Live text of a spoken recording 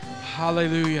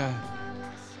Hallelujah.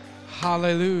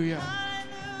 Hallelujah.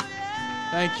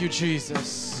 Thank you,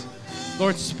 Jesus.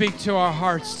 Lord, speak to our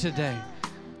hearts today.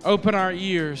 Open our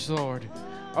ears, Lord.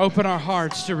 Open our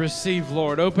hearts to receive,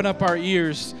 Lord. Open up our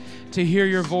ears to hear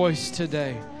your voice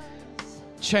today.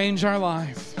 Change our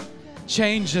life.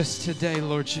 Change us today,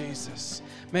 Lord Jesus.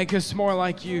 Make us more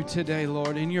like you today,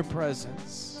 Lord, in your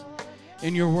presence,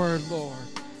 in your word, Lord.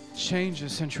 Change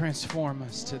us and transform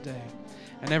us today.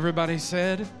 And everybody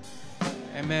said,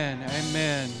 amen,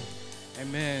 amen,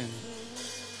 amen.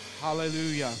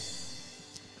 Hallelujah.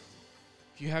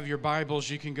 If you have your Bibles,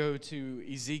 you can go to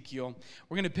Ezekiel.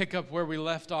 We're going to pick up where we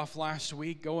left off last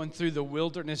week, going through the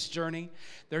wilderness journey.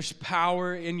 There's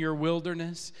power in your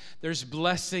wilderness. There's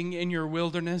blessing in your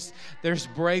wilderness. There's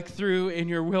breakthrough in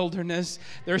your wilderness.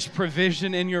 There's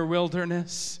provision in your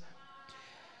wilderness.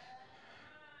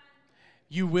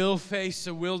 You will face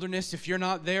a wilderness. If you're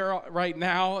not there right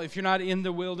now, if you're not in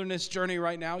the wilderness journey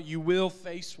right now, you will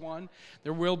face one.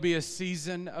 There will be a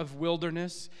season of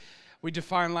wilderness. We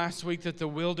defined last week that the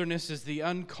wilderness is the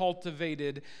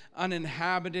uncultivated,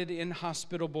 uninhabited,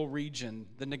 inhospitable region,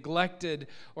 the neglected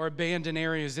or abandoned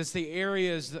areas. It's the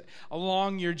areas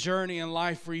along your journey in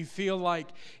life where you feel like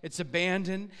it's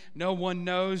abandoned. No one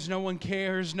knows, no one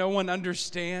cares, no one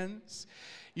understands.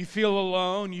 You feel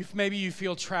alone, maybe you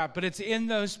feel trapped, but it's in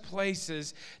those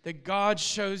places that God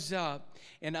shows up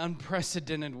in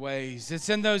unprecedented ways. It's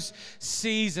in those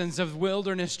seasons of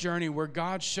wilderness journey where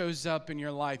God shows up in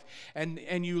your life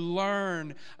and you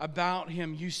learn about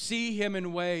Him. You see Him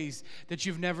in ways that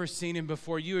you've never seen Him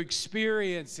before. You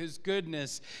experience His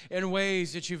goodness in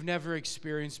ways that you've never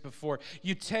experienced before.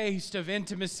 You taste of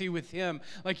intimacy with Him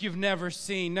like you've never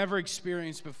seen, never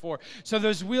experienced before. So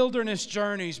those wilderness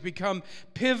journeys become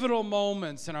pivotal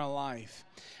moments in our life.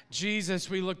 Jesus,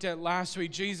 we looked at last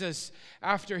week, Jesus,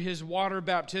 after his water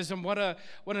baptism, what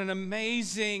an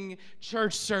amazing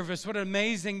church service, what an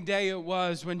amazing day it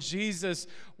was when Jesus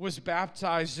was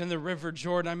baptized in the River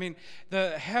Jordan. I mean,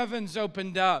 the heavens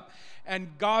opened up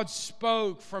and God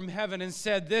spoke from heaven and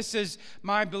said, "This is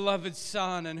my beloved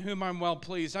Son in whom I'm well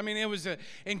pleased." I mean, it was an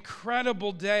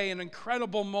incredible day, an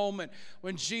incredible moment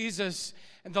when Jesus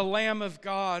and the Lamb of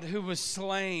God who was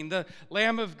slain, the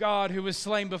Lamb of God who was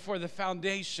slain before the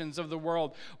foundations of the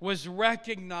world, was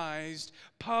recognized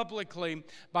publicly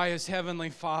by his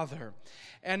heavenly Father.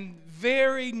 And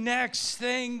very next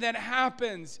thing that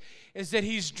happens is that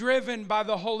he's driven by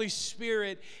the Holy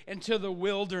Spirit into the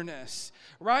wilderness.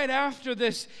 Right after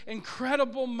this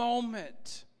incredible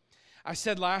moment, I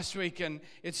said last week, and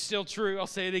it's still true, I'll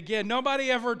say it again, nobody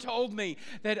ever told me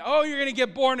that, oh, you're going to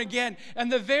get born again,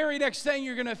 and the very next thing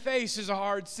you're going to face is a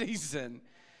hard season.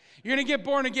 You're going to get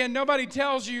born again. Nobody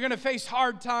tells you you're going to face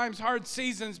hard times, hard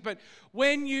seasons, but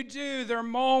when you do, there are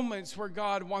moments where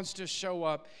God wants to show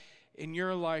up in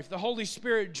your life. The Holy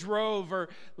Spirit drove or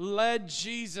led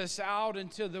Jesus out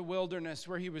into the wilderness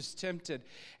where he was tempted.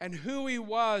 And who he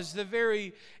was, the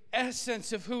very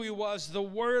essence of who he was, the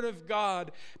Word of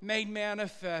God made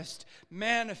manifested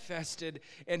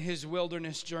in his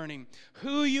wilderness journey.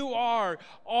 Who you are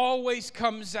always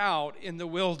comes out in the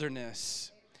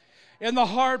wilderness. In the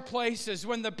hard places,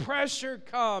 when the pressure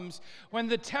comes, when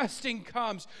the testing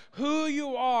comes, who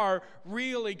you are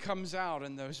really comes out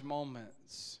in those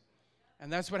moments.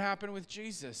 And that's what happened with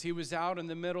Jesus. He was out in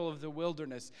the middle of the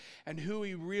wilderness. And who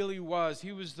he really was,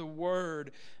 he was the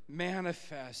Word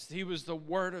manifest. He was the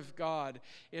Word of God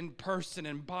in person,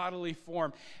 in bodily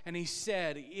form. And he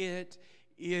said, "It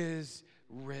is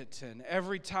written."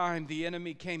 Every time the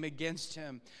enemy came against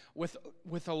him with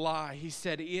a lie, he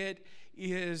said, "It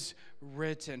is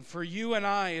written." For you and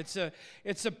I, it's a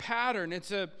pattern,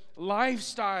 it's a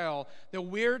lifestyle that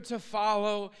we're to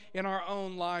follow in our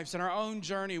own lives, in our own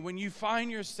journey. When you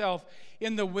find yourself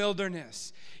in the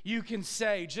wilderness, you can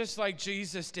say, just like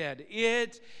Jesus did,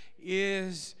 "It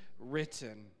is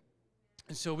written."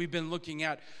 And so we've been looking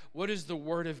at what does the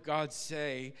Word of God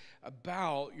say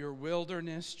about your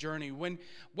wilderness journey?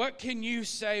 What can you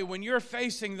say when you're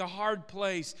facing the hard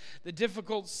place, the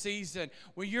difficult season,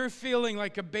 when you're feeling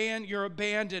like you're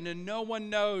abandoned and no one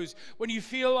knows, when you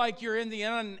feel like you're in the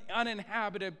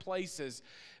uninhabited places?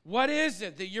 What is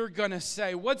it that you're going to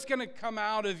say? What's going to come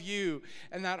out of you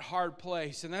in that hard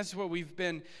place? And that's what we've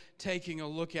been taking a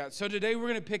look at. So today we're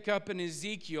going to pick up in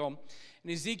Ezekiel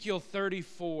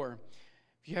 34.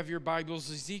 If you have your Bibles,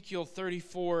 Ezekiel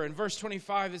 34, and verse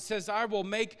 25, it says, "I will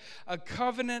make a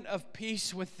covenant of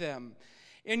peace with them,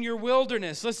 In your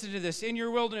wilderness, listen to this, in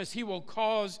your wilderness he will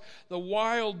cause the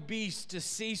wild beasts to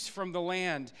cease from the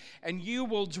land, and you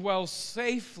will dwell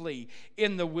safely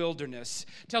in the wilderness.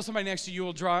 Tell somebody next to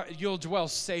you, you'll dwell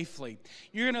safely.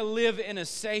 You're going to live in a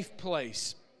safe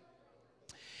place.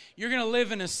 You're going to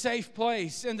live in a safe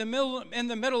place in the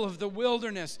middle of the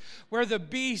wilderness where the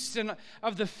beasts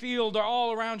of the field are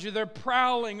all around you. They're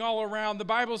prowling all around. The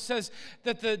Bible says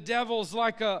that the devil's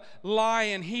like a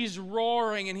lion. He's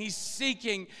roaring and he's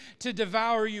seeking to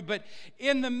devour you. But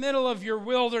in the middle of your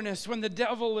wilderness, when the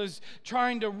devil is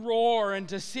trying to roar and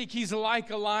to seek, he's like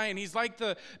a lion. He's like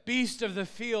the beast of the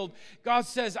field. God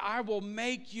says, I will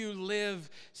make you live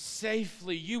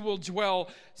safely. You will dwell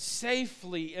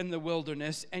safely in the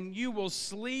wilderness, and you will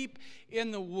sleep in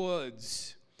the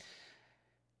woods.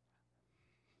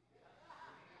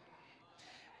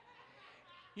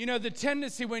 You know, the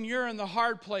tendency when you're in the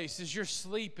hard place is your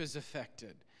sleep is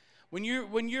affected. When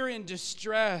you're in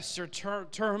distress or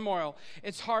turmoil,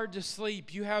 it's hard to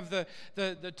sleep. You have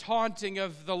the taunting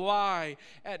of the lie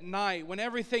at night. When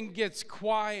everything gets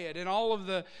quiet and all of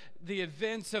the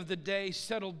events of the day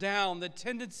settle down, the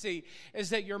tendency is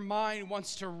that your mind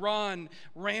wants to run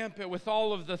rampant with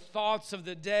all of the thoughts of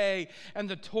the day and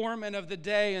the torment of the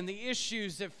day and the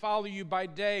issues that follow you by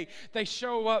day. They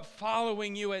show up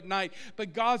following you at night.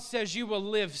 But God says you will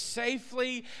live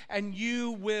safely and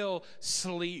you will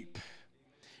sleep.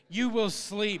 You will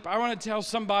sleep. I want to tell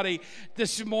somebody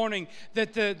this morning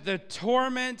that the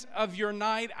torment of your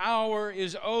night hour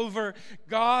is over.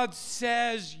 God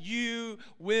says you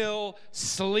will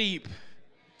sleep.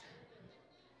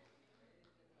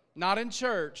 Not in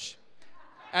church,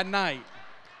 at night.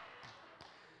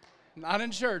 Not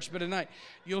in church, but at night.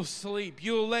 You'll sleep.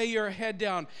 You'll lay your head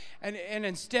down. And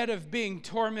instead of being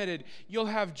tormented, you'll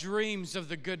have dreams of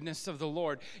the goodness of the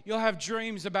Lord. You'll have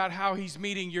dreams about how He's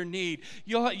meeting your need.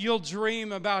 You'll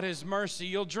dream about His mercy.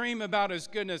 You'll dream about His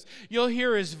goodness. You'll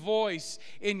hear His voice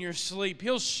in your sleep.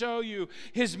 He'll show you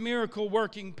His miracle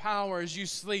working power as you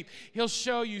sleep. He'll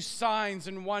show you signs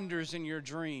and wonders in your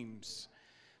dreams.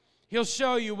 He'll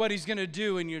show you what He's going to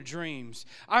do in your dreams.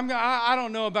 I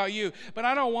don't know about you, but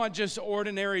I don't want just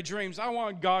ordinary dreams. I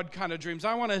want God kind of dreams.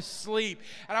 I want to sleep,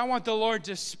 and I want the Lord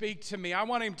to speak to me. I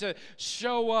want Him to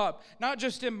show up, not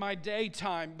just in my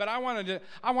daytime, but I want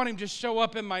Him to show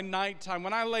up in my nighttime.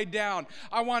 When I lay down,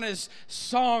 I want His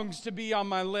songs to be on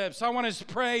my lips. I want His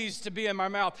praise to be in my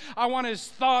mouth. I want His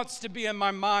thoughts to be in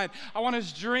my mind. I want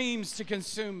His dreams to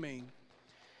consume me.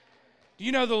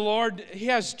 You know the Lord, He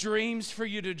has dreams for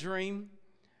you to dream.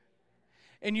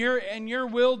 In your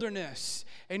wilderness,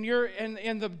 and you're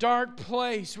in the dark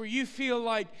place where you feel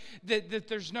like that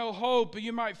there's no hope, or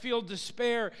you might feel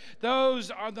despair,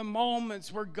 those are the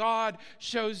moments where God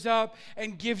shows up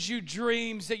and gives you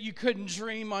dreams that you couldn't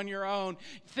dream on your own,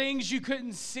 things you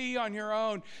couldn't see on your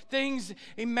own, things,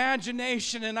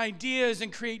 imagination and ideas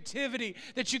and creativity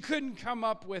that you couldn't come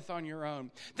up with on your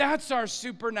own. That's our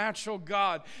supernatural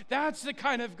God. That's the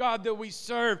kind of God that we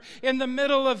serve. In the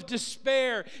middle of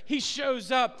despair, He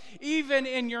shows up even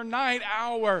in your night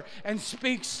hour and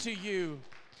speaks to you.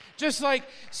 Just like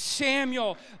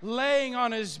Samuel laying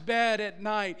on his bed at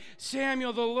night.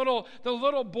 Samuel, the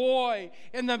little boy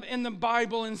in the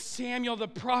Bible, and Samuel, the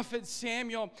prophet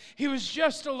Samuel, he was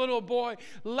just a little boy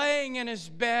laying in his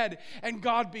bed, and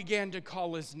God began to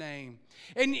call his name.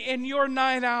 In your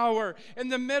night hour, in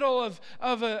the middle of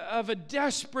a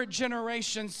desperate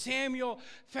generation, Samuel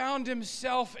found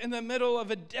himself in the middle of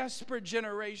a desperate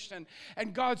generation.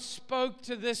 And God spoke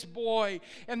to this boy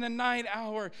in the night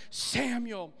hour,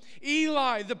 Samuel.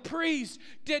 Eli, the priest,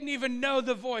 didn't even know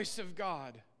the voice of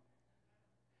God.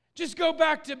 Just go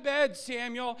back to bed,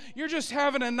 Samuel. You're just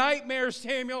having a nightmare,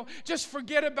 Samuel. Just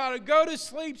forget about it. Go to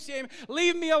sleep, Samuel.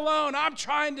 Leave me alone. I'm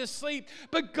trying to sleep.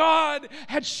 But God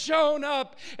had shown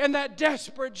up in that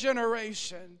desperate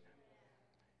generation.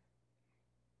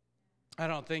 I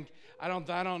don't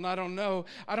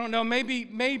know.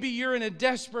 Maybe you're in a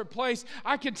desperate place.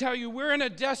 I can tell you we're in a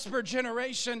desperate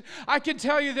generation. I can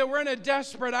tell you that we're in a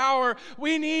desperate hour.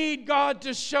 We need God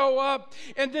to show up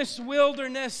in this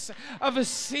wilderness of a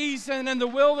season and the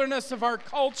wilderness of our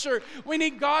culture. We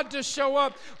need God to show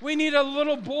up. We need a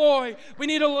little boy. We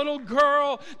need a little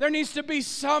girl. There needs to be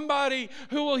somebody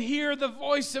who will hear the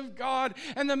voice of God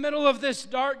in the middle of this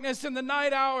darkness in the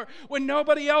night hour when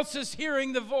nobody else is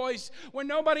hearing the voice, when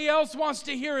nobody else wants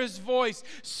to hear His voice.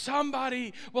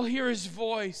 Somebody will hear His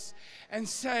voice and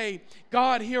say,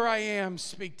 God, here I am,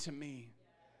 speak to me.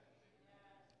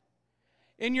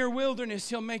 In your wilderness,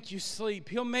 He'll make you sleep.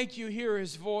 He'll make you hear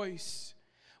His voice.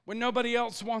 When nobody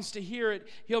else wants to hear it,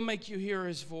 He'll make you hear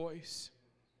His voice.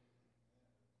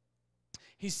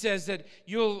 He says that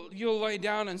you'll lay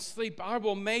down and sleep. I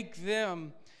will make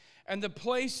them and the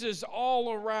places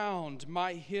all around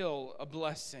my hill a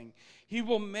blessing. He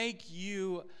will make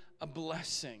you a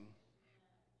blessing.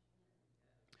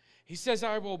 He says,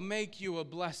 I will make you a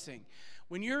blessing.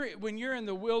 When you're in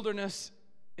the wilderness,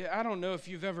 I don't know if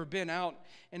you've ever been out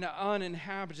in an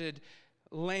uninhabited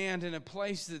land, in a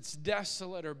place that's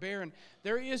desolate or barren.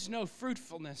 There is no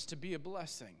fruitfulness to be a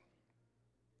blessing.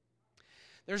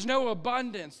 There's no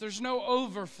abundance. There's no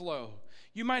overflow.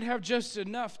 You might have just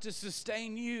enough to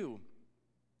sustain you.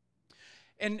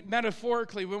 And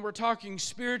metaphorically, when we're talking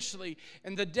spiritually,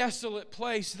 in the desolate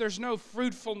place, there's no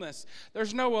fruitfulness.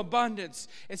 There's no abundance.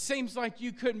 It seems like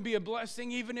you couldn't be a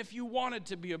blessing even if you wanted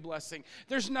to be a blessing.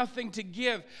 There's nothing to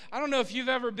give. I don't know if you've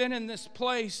ever been in this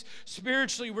place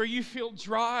spiritually where you feel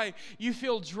dry, you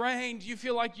feel drained, you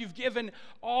feel like you've given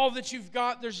all that you've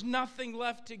got. There's nothing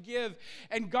left to give.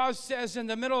 And God says in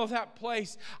the middle of that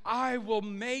place, I will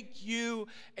make you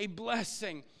a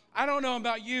blessing. I don't know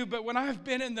about you, but when I've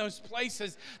been in those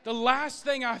places, the last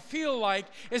thing I feel like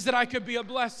is that I could be a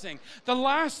blessing. The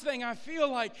last thing I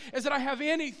feel like is that I have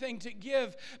anything to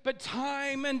give. But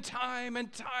time and time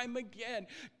and time again,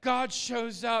 God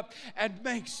shows up and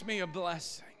makes me a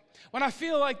blessing. When I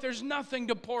feel like there's nothing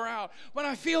to pour out, when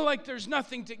I feel like there's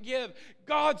nothing to give,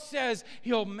 God says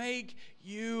He'll make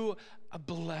you a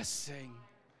blessing.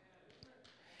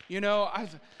 You know,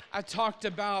 I talked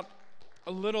about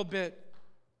a little bit.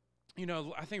 You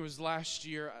know, I think it was last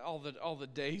year, all the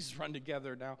days run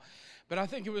together now, but I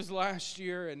think it was last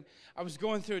year, and I was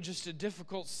going through just a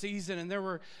difficult season, and there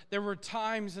were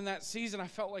times in that season I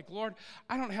felt like, Lord,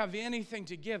 I don't have anything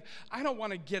to give. I don't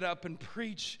want to get up and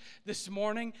preach this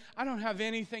morning. I don't have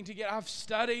anything to give. I've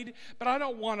studied, but I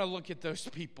don't want to look at those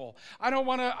people.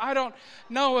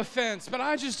 No offense, but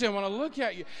I just didn't want to look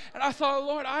at you. And I thought,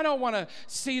 Lord, I don't want to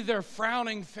see their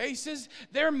frowning faces.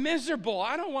 They're miserable.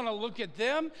 I don't want to look at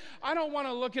them. I don't want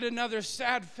to look at another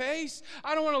sad face.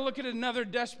 I don't want to look at another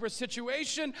desperate situation.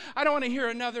 I don't want to hear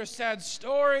another sad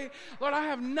story. Lord, I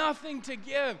have nothing to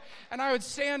give. And I would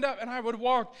stand up and I would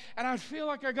walk, and I'd feel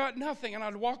like I got nothing, and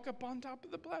I'd walk up on top of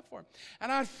the platform,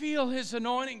 and I'd feel His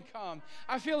anointing come.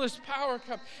 I'd feel His power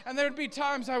come. And there'd be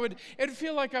times it'd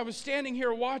feel like I was standing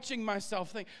here watching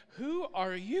myself think, who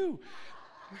are you?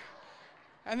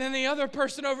 And then the other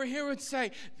person over here would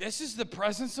say, this is the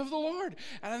presence of the Lord.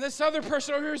 And then this other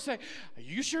person over here would say,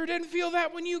 you sure didn't feel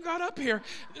that when you got up here.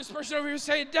 This person over here would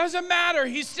say, it doesn't matter.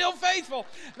 He's still faithful.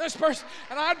 And this person,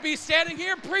 and I'd be standing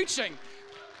here preaching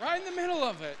right in the middle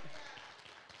of it.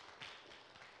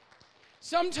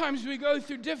 Sometimes we go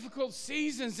through difficult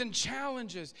seasons and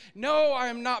challenges. No, I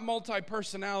am not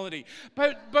multi-personality.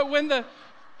 But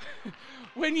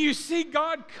when you see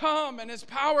God come and His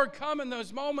power come in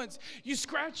those moments, you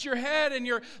scratch your head and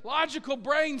your logical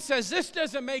brain says, this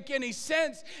doesn't make any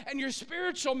sense. And your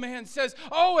spiritual man says,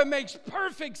 oh, it makes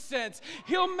perfect sense.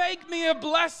 He'll make me a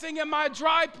blessing in my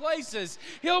dry places.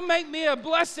 He'll make me a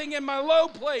blessing in my low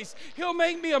place. He'll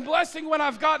make me a blessing when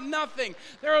I've got nothing.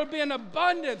 There will be an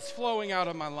abundance flowing out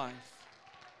of my life.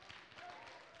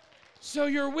 So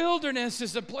your wilderness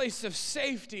is a place of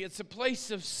safety. It's a place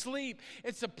of sleep.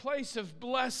 It's a place of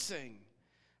blessing.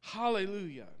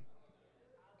 Hallelujah.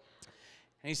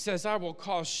 And He says, I will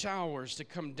cause showers to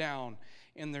come down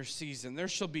in their season. There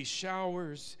shall be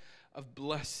showers of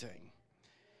blessing.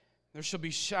 There shall be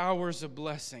showers of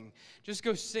blessing. Just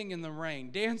go sing in the rain.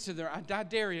 Dance in the, I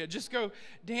dare you. Just go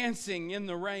dancing in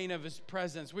the rain of His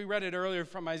presence. We read it earlier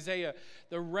from Isaiah.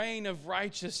 The rain of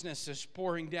righteousness is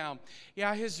pouring down.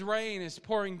 Yeah, His rain is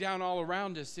pouring down all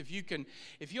around us. If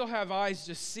you'll have eyes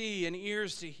to see and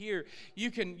ears to hear,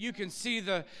 you can see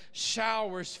the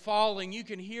showers falling. You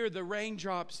can hear the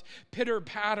raindrops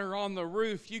pitter-patter on the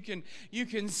roof. You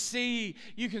can see,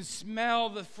 you can smell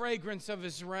the fragrance of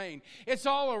His rain. It's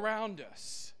all around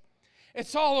us.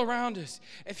 It's all around us.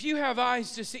 If you have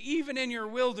eyes to see, even in your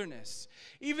wilderness,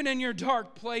 even in your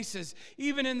dark places,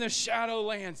 even in the shadow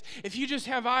lands, if you just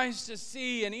have eyes to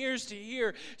see and ears to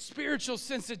hear, spiritual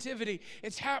sensitivity,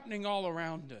 it's happening all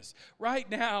around us. Right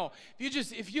now,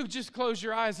 if you just close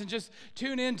your eyes and just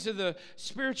tune into the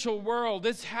spiritual world,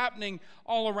 it's happening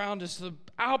all around us. The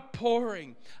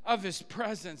outpouring of His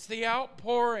presence, the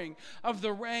outpouring of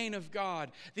the rain of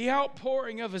God, the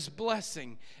outpouring of His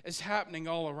blessing is happening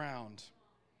all around.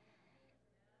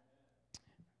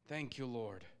 Thank you,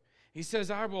 Lord. He says,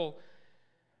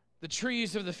 the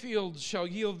trees of the field shall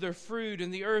yield their fruit,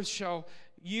 and the earth shall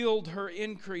yield her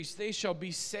increase. They shall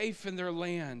be safe in their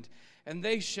land, and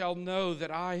they shall know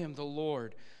that I am the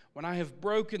Lord. when I have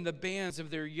broken the bands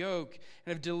of their yoke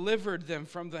and have delivered them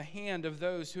from the hand of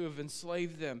those who have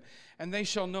enslaved them. And they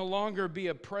shall no longer be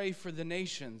a prey for the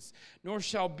nations, nor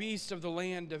shall beasts of the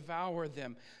land devour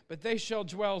them, but they shall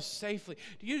dwell safely.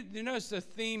 Do you notice the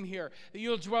theme here? That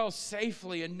you'll dwell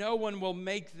safely and no one will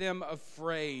make them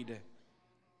afraid.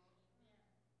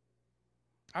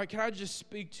 Can I just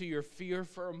speak to your fear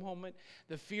for a moment?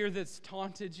 The fear that's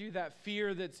taunted you, that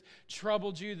fear that's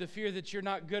troubled you, the fear that you're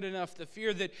not good enough, the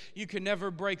fear that you can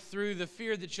never break through, the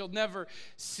fear that you'll never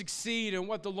succeed in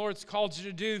what the Lord's called you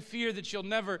to do, fear that you'll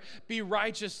never be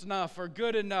righteous enough or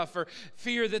good enough, or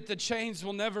fear that the chains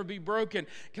will never be broken.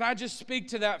 Can I just speak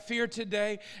to that fear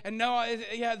today? And no,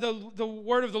 the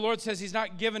word of the Lord says He's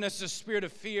not given us a spirit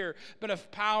of fear, but of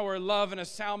power, love, and a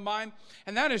sound mind.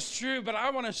 And that is true, but I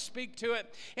want to speak to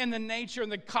it in the nature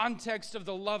and the context of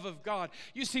the love of God.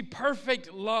 You see,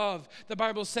 perfect love, the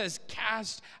Bible says,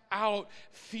 cast out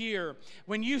fear.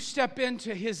 When you step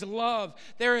into His love,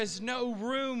 there is no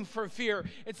room for fear.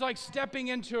 It's like stepping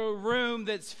into a room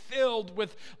that's filled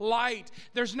with light.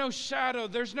 There's no shadow.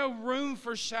 There's no room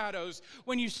for shadows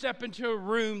when you step into a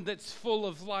room that's full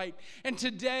of light. And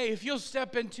today, if you'll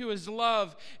step into His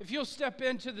love, if you'll step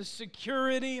into the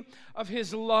security of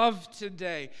His love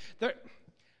today,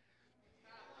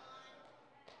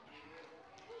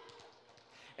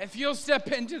 if you'll step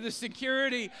into the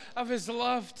security of His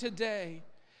love today,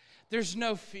 there's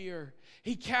no fear.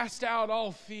 He cast out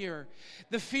all fear.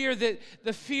 The fear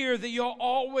that you'll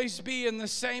always be in the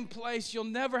same place. You'll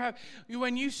never have.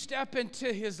 When you step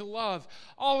into His love,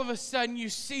 all of a sudden you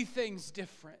see things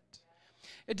different.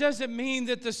 It doesn't mean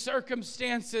that the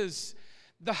circumstances,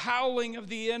 the howling of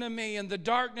the enemy and the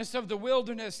darkness of the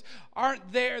wilderness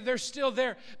aren't there. They're still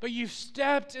there. But you've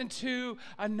stepped into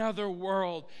another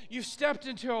world. You've stepped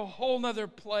into a whole nother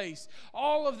place.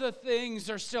 All of the things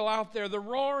are still out there. The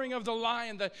roaring of the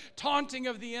lion, the taunting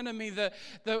of the enemy,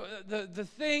 the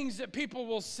things that people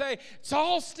will say, it's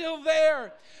all still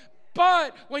there.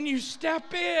 But when you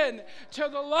step in to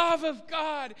the love of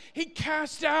God, He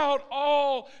casts out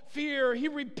all fear. He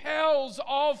repels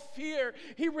all fear.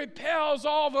 He repels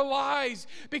all the lies,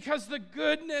 because the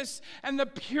goodness and the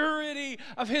purity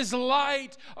of His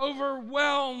light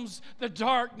overwhelms the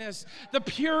darkness. The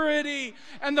purity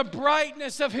and the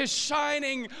brightness of His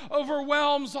shining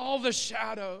overwhelms all the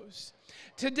shadows.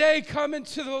 Today, come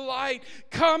into the light.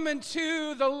 Come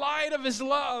into the light of His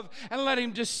love and let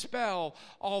Him dispel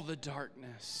all the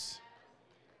darkness.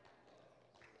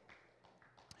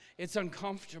 It's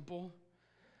uncomfortable.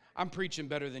 I'm preaching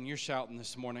better than you're shouting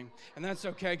this morning. And that's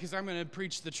okay, because I'm going to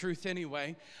preach the truth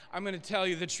anyway. I'm going to tell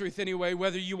you the truth anyway,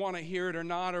 whether you want to hear it or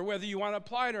not, or whether you want to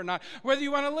apply it or not, whether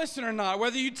you want to listen or not,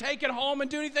 whether you take it home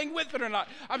and do anything with it or not.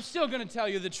 I'm still going to tell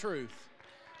you the truth.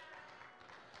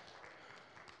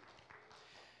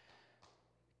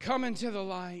 Come into the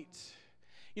light.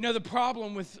 You know, the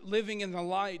problem with living in the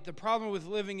light, the problem with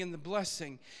living in the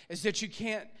blessing, is that you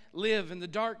can't live in the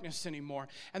darkness anymore.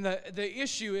 And the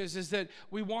issue is that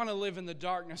we want to live in the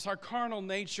darkness. Our carnal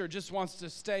nature just wants to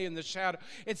stay in the shadow.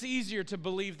 It's easier to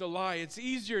believe the lie. It's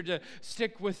easier to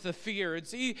stick with the fear.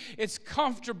 It's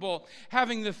comfortable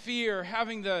having the fear,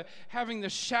 having the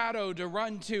shadow to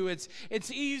run to.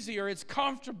 It's easier. It's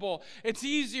comfortable. It's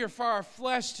easier for our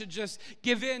flesh to just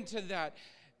give in to that.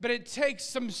 But it takes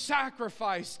some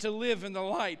sacrifice to live in the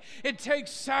light. It takes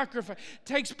sacrifice. It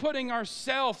takes putting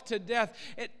ourselves to death.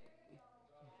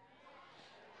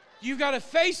 You got to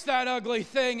face that ugly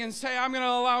thing and say, I'm going to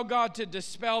allow God to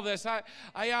dispel this.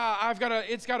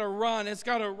 It's got to run. It's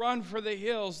got to run for the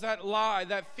hills. That lie,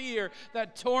 that fear,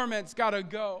 that torment's got to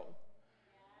go.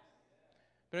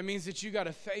 But it means that you got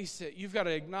to face it. You've got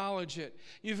to acknowledge it.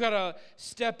 You've got to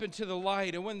step into the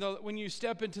light. And when you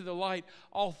step into the light,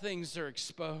 all things are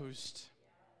exposed.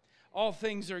 All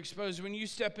things are exposed. When you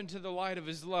step into the light of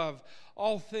His love,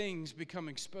 all things become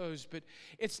exposed. But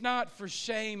it's not for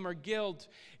shame or guilt.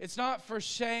 It's not for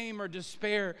shame or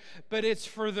despair, but it's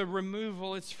for the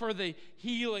removal. It's for the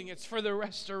healing. It's for the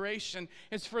restoration.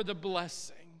 It's for the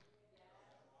blessing.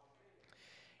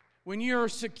 When you're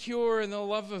secure in the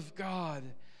love of God,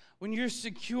 when you're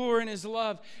secure in His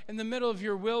love, in the middle of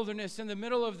your wilderness, in the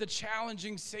middle of the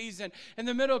challenging season, in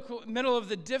the middle of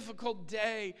the difficult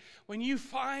day, when you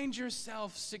find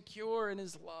yourself secure in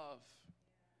His love,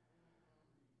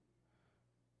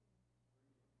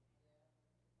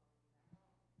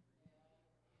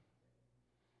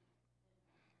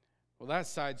 well, that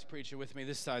side's preaching with me,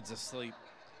 this side's asleep.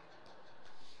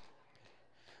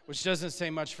 Which doesn't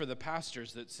say much for the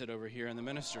pastors that sit over here and the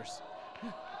ministers.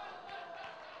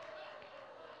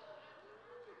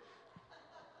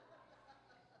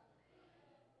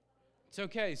 It's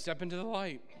okay. Step into the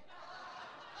light.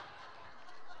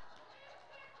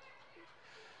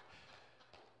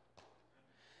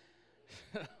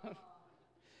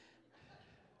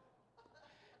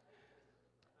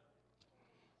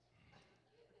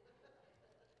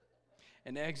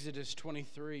 In Exodus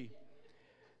 23,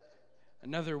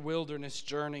 another wilderness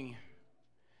journey.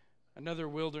 Another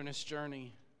wilderness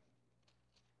journey.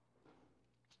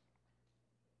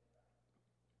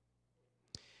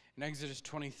 In Exodus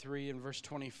 23 and verse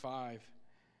 25,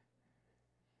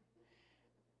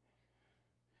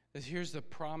 here's the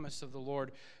promise of the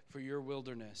Lord for your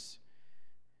wilderness.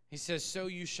 He says, "So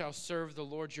you shall serve the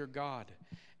Lord your God,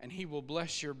 and he will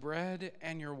bless your bread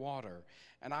and your water,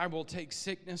 and I will take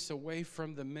sickness away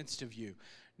from the midst of you.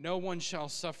 No one shall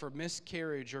suffer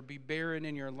miscarriage or be barren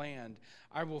in your land.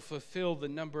 I will fulfill the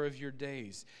number of your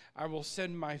days. I will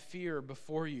send my fear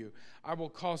before you. I will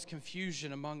cause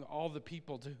confusion among all the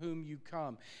people to whom you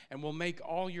come, and will make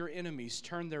all your enemies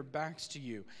turn their backs to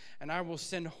you. And I will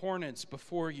send hornets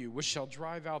before you, which shall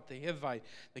drive out the Hivite,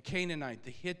 the Canaanite,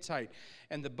 the Hittite,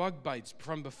 and the Bugbites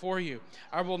from before you.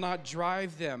 I will not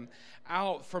drive them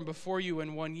out from before you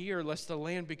in 1 year, lest the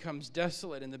land becomes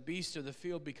desolate and the beasts of the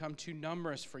field become too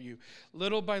numerous for you.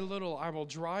 Little by little I will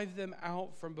drive them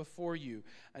out from before you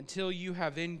until you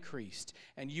have increased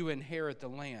and you inherit the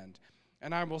land.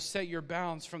 And I will set your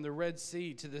bounds from the Red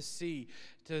Sea to the sea,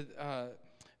 to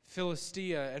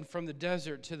Philistia, and from the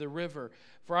desert to the river.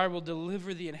 For I will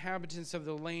deliver the inhabitants of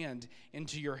the land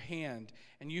into your hand,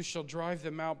 and you shall drive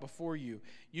them out before you.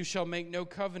 You shall make no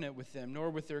covenant with them,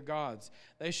 nor with their gods.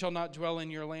 They shall not dwell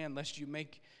in your land, lest you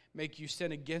make you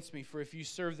sin against me. For if you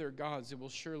serve their gods, it will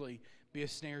surely be a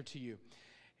snare to you."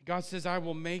 God says, I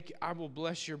will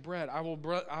bless your bread. I will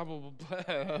bless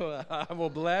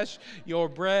your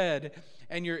bread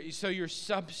and your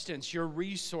substance, your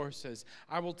resources.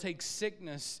 I will take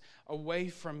sickness away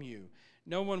from you.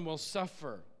 No one will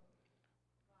suffer.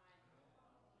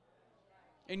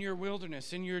 In your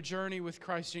wilderness, in your journey with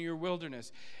Christ, in your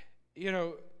wilderness,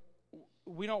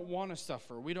 we don't want to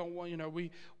suffer. We don't want,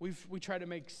 we try to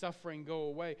make suffering go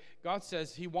away. God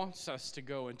says he wants us to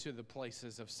go into the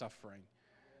places of suffering.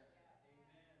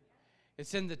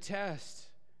 It's in the test.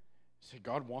 So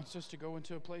God wants us to go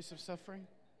into a place of suffering?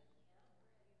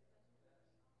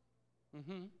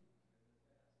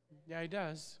 Yeah, he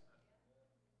does.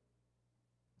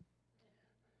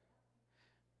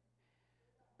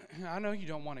 I know you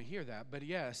don't want to hear that, but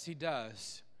yes, he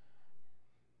does.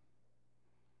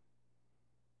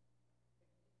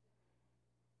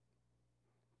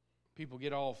 People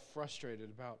get all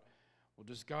frustrated about, well,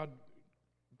 does God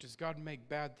make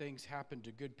bad things happen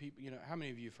to good people? How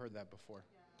many of you have heard that before?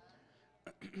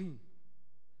 Yeah.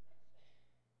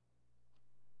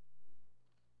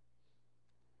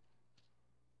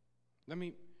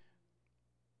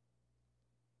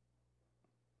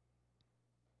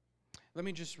 Let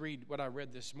me just read what I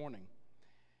read this morning.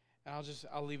 And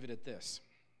I'll leave it at this.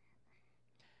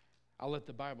 I'll let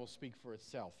the Bible speak for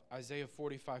itself. Isaiah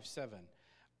 45:7.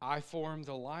 I form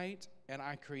the light and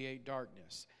I create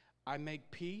darkness. I make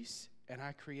peace and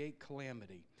I create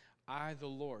calamity. I, the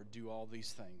Lord, do all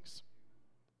these things.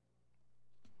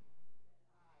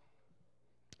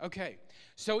 Okay,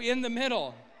 so in the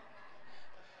middle,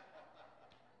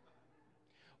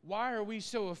 why are we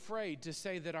so afraid to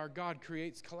say that our God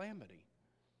creates calamity?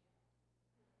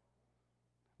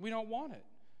 We don't want it.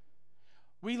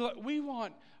 We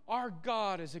want our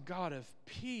God as a God of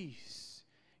peace.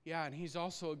 Yeah, and he's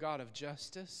also a God of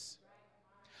justice.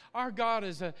 Our God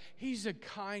he's a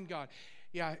kind God.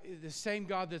 Yeah, the same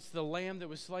God that's the lamb that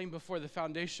was slain before the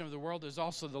foundation of the world is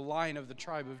also the Lion of the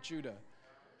tribe of Judah.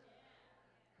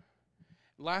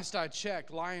 Last I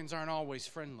checked, lions aren't always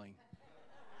friendly.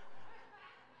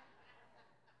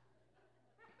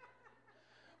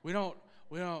 We don't,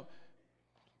 God,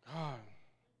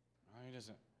 he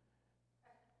doesn't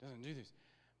do this.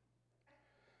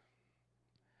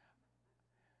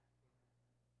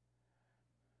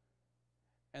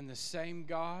 And the same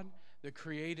God that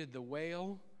created the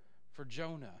whale for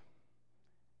Jonah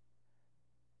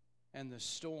and the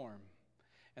storm,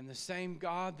 and the same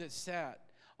God that sat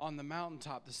on the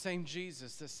mountaintop, the same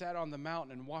Jesus that sat on the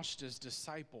mountain and watched his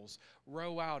disciples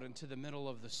row out into the middle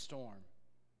of the storm.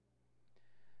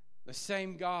 The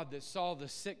same God that saw the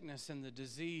sickness and the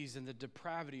disease and the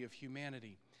depravity of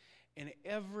humanity. In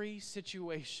every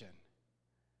situation,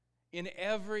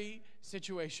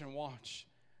 watch.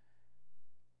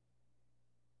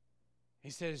 He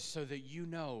says, so that you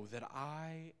know that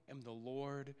I am the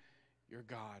Lord your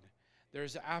God.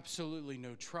 There's absolutely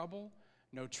no trouble,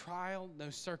 no trial, no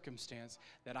circumstance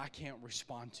that I can't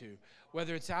respond to.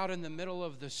 Whether it's out in the middle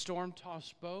of the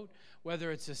storm-tossed boat,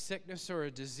 whether it's a sickness or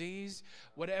a disease,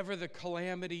 whatever the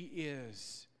calamity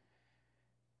is,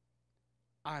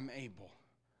 I'm able.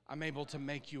 I'm able to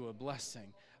make you a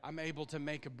blessing. I'm able to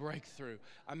make a breakthrough.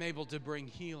 I'm able to bring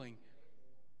healing.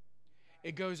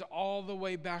 It goes all the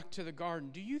way back to the garden.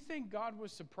 Do you think God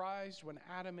was surprised when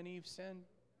Adam and Eve sinned?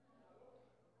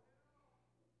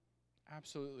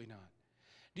 Absolutely not.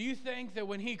 Do you think that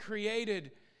when He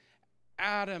created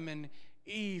Adam and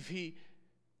Eve, He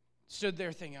stood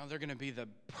there thinking, oh, they're going to be the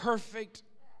perfect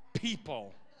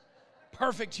people,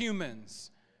 perfect humans,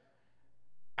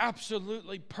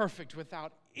 absolutely perfect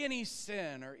without any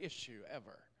sin or issue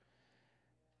ever?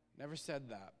 Never said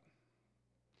that.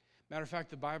 Matter of fact,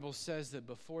 the Bible says that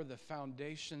before the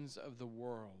foundations of the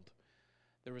world,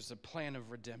 there was a plan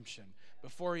of redemption.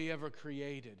 Before He ever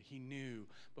created, He knew.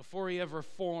 Before He ever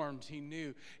formed, He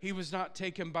knew. He was not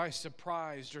taken by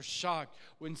surprise or shocked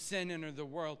when sin entered the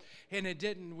world. And it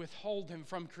didn't withhold Him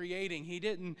from creating. He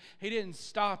didn't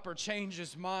stop or change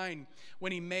His mind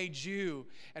when He made you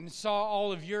and saw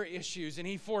all of your issues. And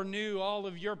He foreknew all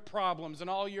of your problems and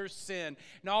all your sin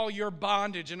and all your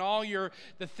bondage and all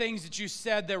the things that you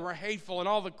said that were hateful and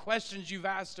all the questions you've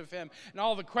asked of Him and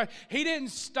all the questions. He didn't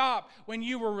stop when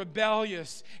you were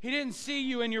rebellious. He didn't see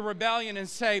you in your rebellion and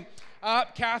say,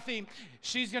 Kathy,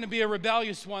 she's going to be a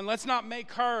rebellious one. Let's not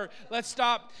make her. Let's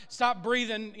stop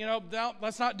breathing. No,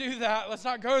 let's not do that. Let's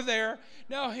not go there.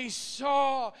 No, He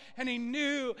saw and He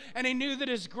knew that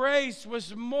His grace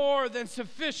was more than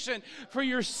sufficient for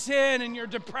your sin and your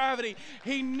depravity.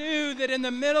 He knew that in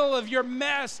the middle of your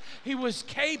mess, He was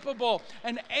capable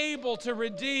and able to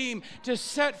redeem, to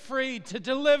set free, to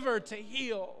deliver, to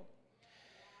heal.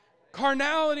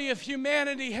 Carnality of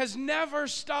humanity has never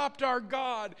stopped our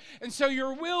God. And so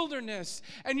your wilderness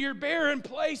and your barren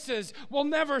places will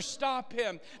never stop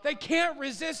Him. They can't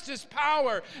resist His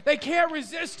power. They can't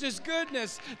resist His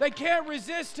goodness. They can't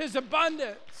resist His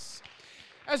abundance.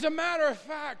 As a matter of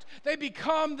fact, they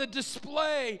become the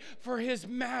display for His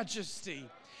majesty.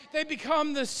 They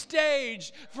become the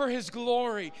stage for His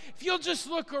glory. If you'll just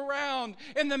look around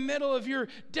in the middle of your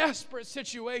desperate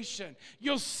situation,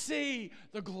 you'll see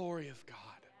the glory of God.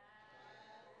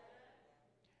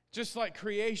 Just like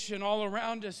creation all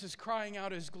around us is crying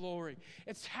out His glory.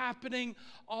 It's happening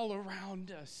all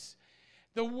around us.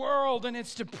 The world and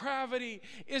its depravity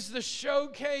is the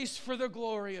showcase for the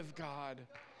glory of God.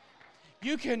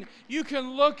 You can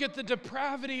look at the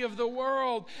depravity of the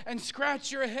world and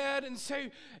scratch your head and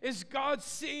say, is God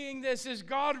seeing this? Is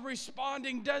God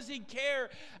responding? Does He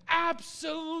care?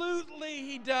 Absolutely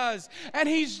He does. And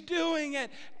He's doing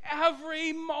it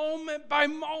every moment by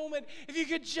moment. If you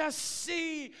could just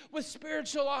see with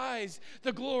spiritual eyes,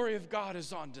 the glory of God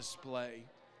is on display.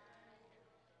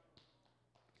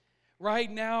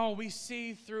 Right now, we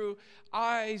see through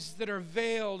eyes that are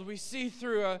veiled. We see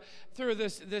through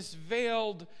this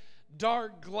veiled,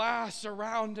 dark glass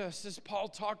around us, as Paul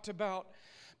talked about.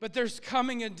 But there's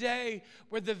coming a day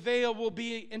where the veil will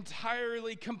be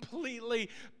entirely,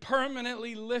 completely,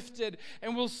 permanently lifted.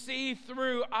 And we'll see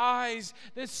through eyes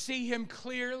that see Him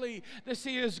clearly, that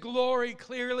see His glory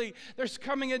clearly. There's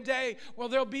coming a day where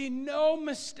there'll be no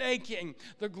mistaking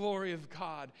the glory of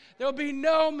God. There'll be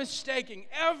no mistaking.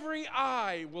 Every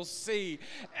eye will see.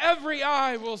 Every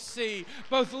eye will see.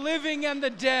 Both living and the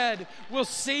dead will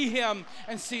see Him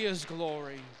and see His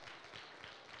glory.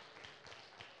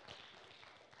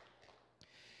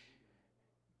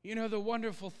 You know, the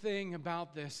wonderful thing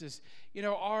about this is, you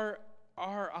know, our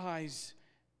eyes,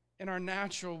 in our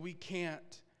natural, we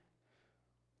can't.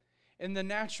 In the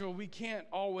natural, we can't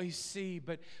always see,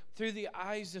 but through the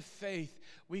eyes of faith,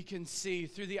 we can see.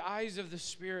 Through the eyes of the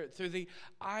Spirit, through the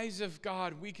eyes of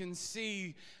God, we can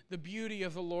see the beauty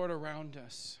of the Lord around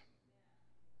us.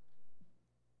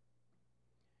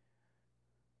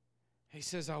 He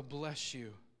says, I'll bless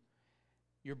you.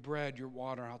 Your bread, your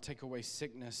water, I'll take away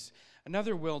sickness.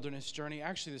 Another wilderness journey,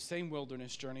 actually the same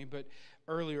wilderness journey, but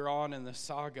earlier on in the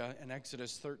saga in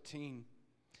Exodus 13,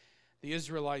 the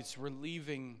Israelites were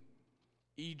leaving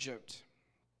Egypt.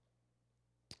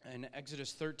 In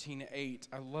Exodus 13:8,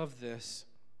 I love this.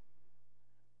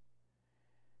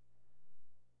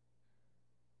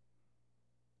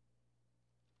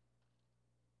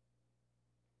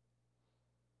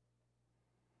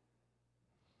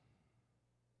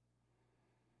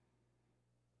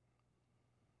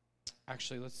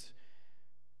 Actually, I'm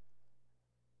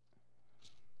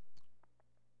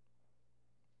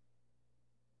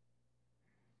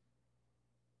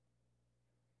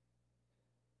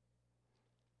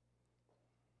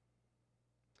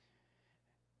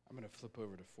going to flip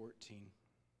over to 14.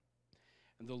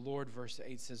 And the Lord, verse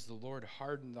 8 says, the Lord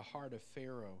hardened the heart of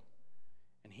Pharaoh,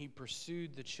 and he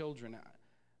pursued the children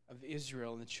of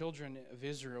Israel, and the children of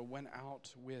Israel went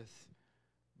out with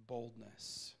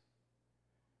boldness.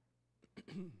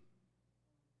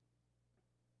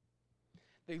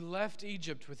 They left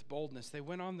Egypt with boldness. They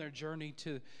went on their journey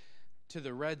to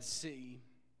the Red Sea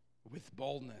with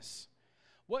boldness.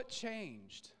 What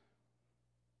changed?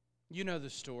 You know the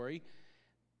story.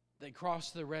 They cross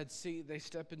the Red Sea, they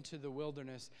step into the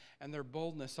wilderness, and their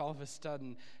boldness all of a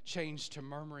sudden changed to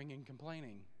murmuring and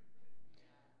complaining.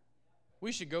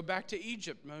 We should go back to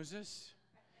Egypt, Moses.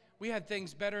 We had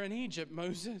things better in Egypt,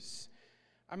 Moses.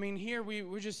 I mean, here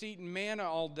we're just eating manna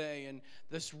all day, and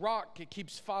this rock, it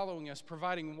keeps following us,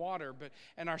 providing water,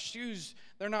 and our shoes,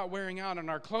 they're not wearing out, and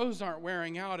our clothes aren't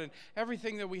wearing out, and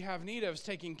everything that we have need of is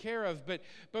taken care of.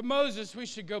 But Moses, we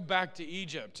should go back to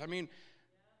Egypt. I mean,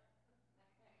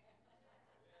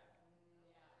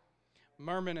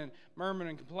 murmuring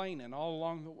and complaining all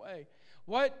along the way.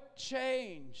 What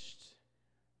changed?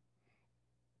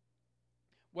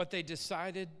 What they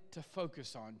decided to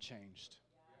focus on changed.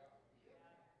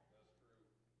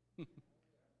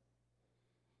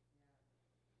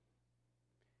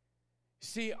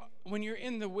 See, when you're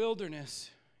in the wilderness,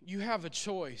 you have a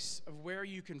choice of where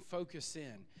you can focus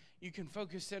in. You can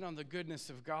focus in on the goodness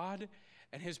of God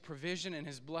and His provision and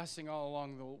His blessing all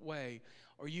along the way,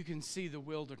 or you can see the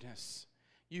wilderness.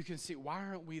 You can see, why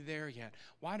aren't we there yet?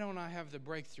 Why don't I have the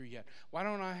breakthrough yet? Why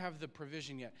don't I have the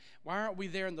provision yet? Why aren't we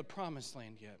there in the promised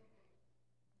land yet?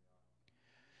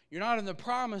 You're not in the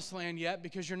promised land yet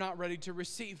because you're not ready to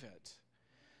receive it.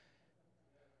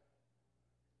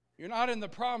 You're not in the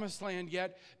promised land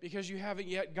yet because you haven't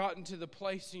yet gotten to the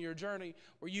place in your journey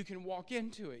where you can walk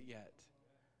into it yet.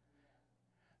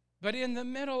 But in the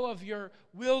middle of your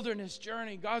wilderness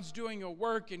journey, God's doing a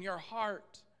work in your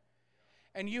heart.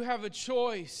 And you have a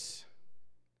choice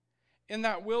in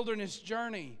that wilderness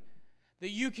journey that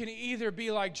you can either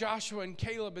be like Joshua and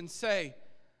Caleb and say,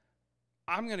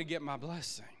 I'm going to get my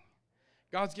blessing.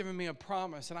 God's given me a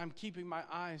promise, and I'm keeping my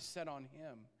eyes set on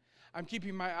Him. I'm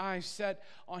keeping my eyes set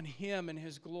on Him and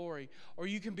His glory. Or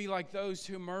you can be like those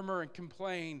who murmur and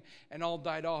complain and all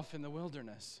died off in the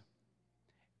wilderness.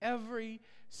 Every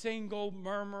single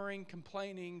murmuring,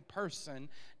 complaining person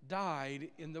died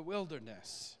in the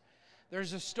wilderness.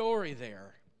 There's a story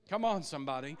there. Come on,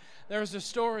 somebody. There's a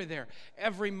story there.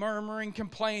 Every murmuring,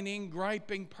 complaining,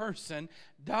 griping person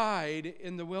died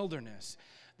in the wilderness.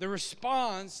 The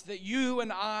response that you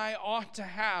and I ought to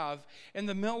have in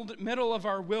the middle of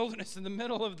our wilderness, in the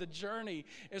middle of the journey,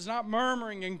 is not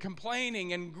murmuring and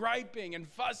complaining and griping and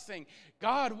fussing.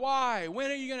 God, why? When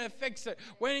are you going to fix it?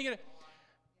 When are you going to...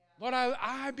 Lord,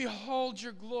 I behold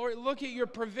your glory. Look at your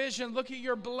provision. Look at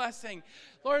your blessing.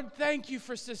 Lord, thank you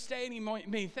for sustaining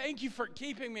me. Thank you for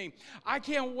keeping me. I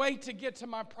can't wait to get to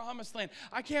my promised land.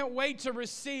 I can't wait to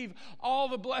receive all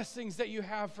the blessings that you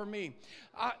have for me.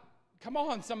 Come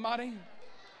on, somebody.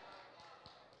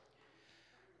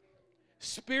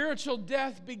 Spiritual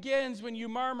death begins when you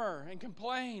murmur and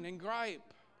complain and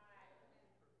gripe.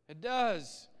 It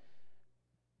does.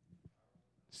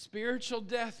 Spiritual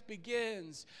death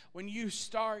begins when you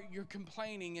start your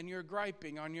complaining and your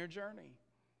griping on your journey.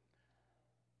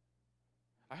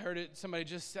 I heard it, somebody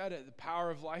just said it, the power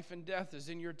of life and death is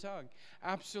in your tongue.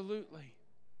 Absolutely.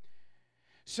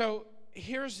 So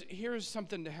here's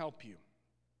something to help you.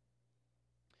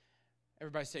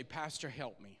 Everybody say, Pastor,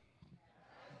 help me.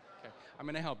 Okay, I'm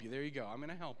going to help you. There you go. I'm going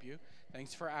to help you.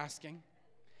 Thanks for asking.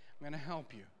 I'm going to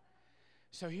help you.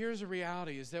 So here's the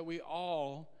reality is that we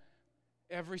all,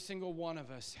 every single one of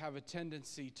us, have a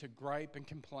tendency to gripe and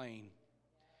complain.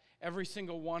 Every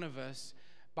single one of us,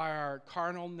 by our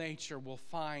carnal nature, will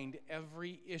find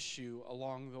every issue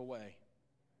along the way.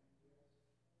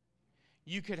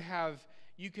 You could have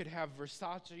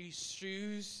Versace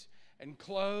shoes and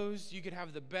clothes. You could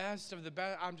have the best of the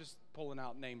best. I'm just pulling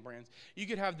out name brands. You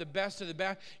could have the best of the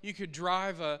best. You could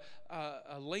drive a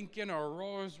Lincoln or a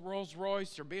Rolls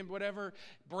Royce or whatever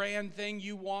brand thing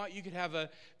you want. You could have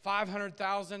a $500,000,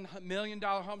 $1 million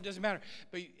home. Doesn't matter.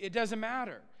 But it doesn't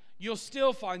matter. You'll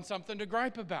still find something to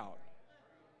gripe about.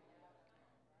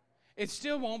 It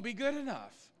still won't be good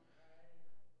enough.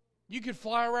 You could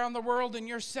fly around the world in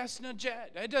your Cessna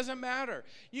jet. It doesn't matter.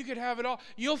 You could have it all.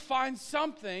 You'll find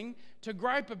something to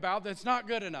gripe about that's not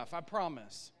good enough, I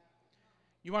promise.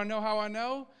 You want to know how I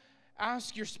know?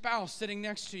 Ask your spouse sitting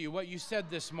next to you what you said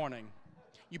this morning.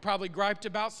 You probably griped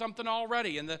about something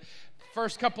already in the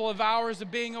first couple of hours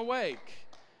of being awake.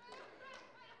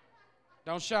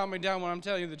 Don't shout me down when I'm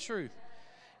telling you the truth.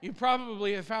 You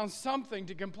probably have found something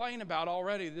to complain about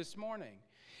already this morning.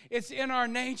 It's in our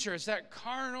nature. It's that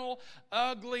carnal,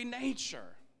 ugly nature.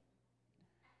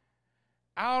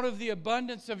 Out of the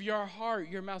abundance of your heart,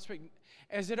 your mouth speaks.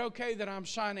 Is it okay that I'm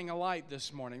shining a light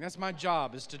this morning? That's my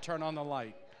job, is to turn on the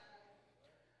light.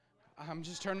 I'm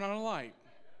just turning on a light.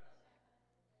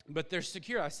 But there's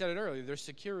security. I said it earlier. There's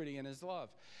security in his love.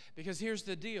 Because here's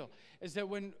the deal, is that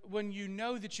when you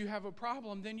know that you have a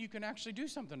problem, then you can actually do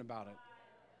something about it.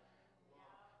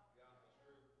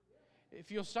 If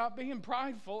you'll stop being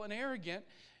prideful and arrogant,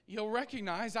 you'll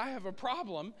recognize I have a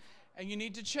problem and you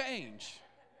need to change,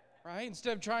 right?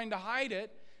 Instead of trying to hide it,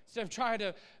 instead of trying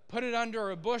to put it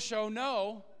under a bush, oh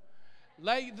no,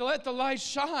 let the light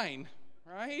shine,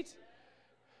 right?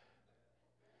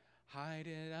 Hide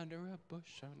it under a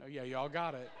bush, oh no. Yeah, y'all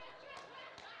got it.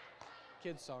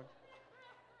 Kids song.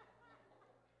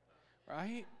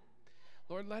 Right?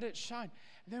 Lord, let it shine.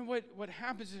 And then what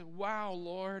happens is, wow,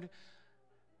 Lord,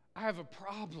 I have a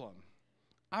problem.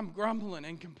 I'm grumbling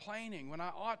and complaining when I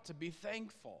ought to be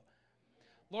thankful.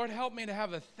 Lord, help me to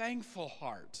have a thankful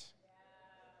heart.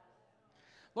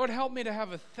 Lord, help me to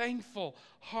have a thankful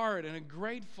heart and a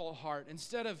grateful heart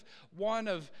instead of one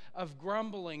of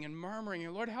grumbling and murmuring.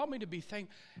 And Lord, help me to be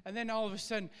thankful. And then all of a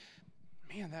sudden,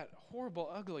 man, that horrible,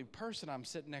 ugly person I'm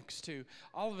sitting next to,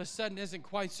 all of a sudden isn't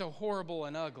quite so horrible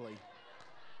and ugly.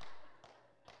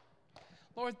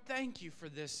 Lord, thank you for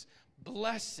this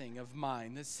blessing of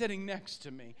mine that's sitting next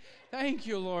to me. Thank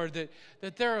you, Lord,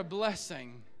 that they're a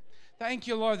blessing. Thank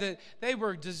you, Lord, that they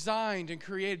were designed and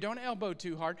created. Don't elbow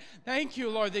too hard. Thank you,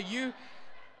 Lord, that you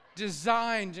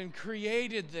designed and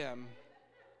created them.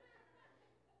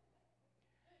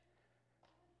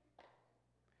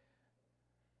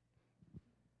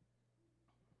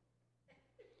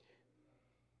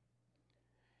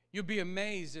 You'll be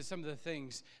amazed at some of the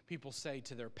things people say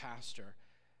to their pastor.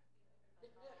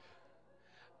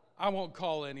 I won't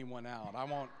call anyone out.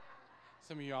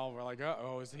 Some of y'all were like,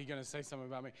 uh-oh, is he going to say something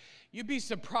about me? You'd be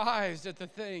surprised at the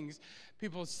things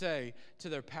people say to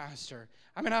their pastor.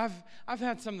 I mean, I've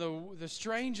had some of the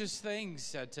strangest things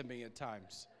said to me at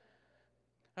times.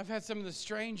 I've had some of the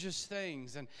strangest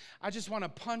things, and I just want to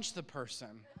punch the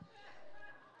person.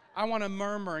 I want to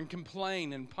murmur and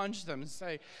complain and punch them and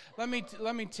say, let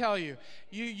me tell you,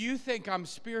 you think I'm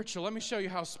spiritual. Let me show you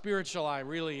how spiritual I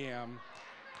really am.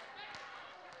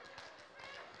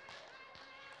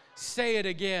 Say it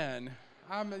again.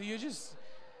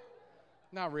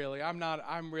 Not really. I'm not.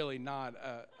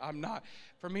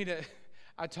 For me to,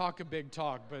 I talk a big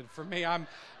talk, but for me, I'm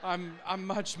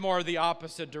much more the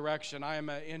opposite direction. I am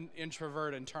an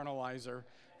introvert internalizer,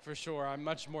 for sure. I'm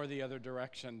much more the other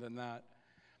direction than that.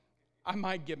 I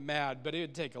might get mad, but it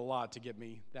would take a lot to get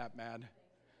me that mad.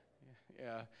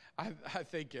 Yeah, I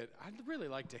think I'd really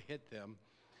like to hit them.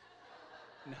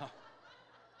 No.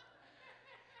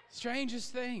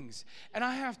 Strangest things. And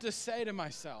I have to say to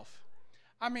myself,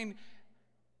 I mean,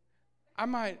 I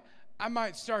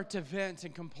might start to vent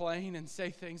and complain and say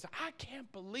things, I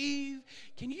can't believe,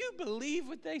 can you believe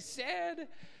what they said?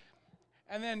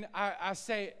 And then I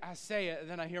say it, and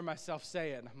then I hear myself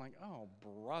say it, and I'm like, oh,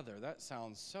 brother, that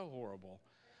sounds so horrible.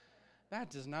 That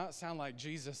does not sound like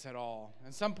Jesus at all.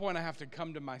 At some point, I have to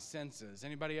come to my senses.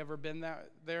 Anybody ever been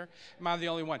there? Am I the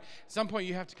only one? At some point,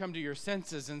 you have to come to your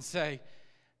senses and say,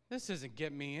 this doesn't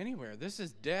get me anywhere. This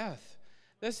is death.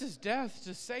 This is death.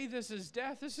 To say this is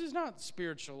death, this is not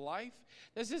spiritual life.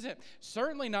 This isn't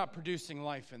certainly not producing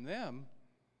life in them.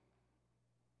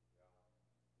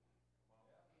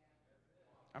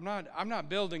 I'm not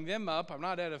building them up. I'm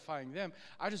not edifying them.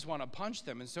 I just want to punch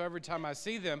them. And so every time I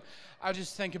see them, I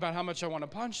just think about how much I want to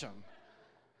punch them.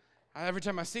 Every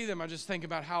time I see them, I just think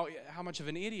about how much of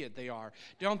an idiot they are.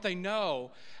 Don't they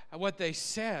know what they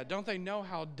said? Don't they know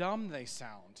how dumb they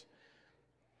sound?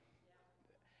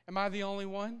 Am I the only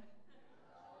one?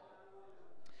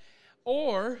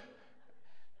 Or,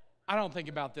 I don't think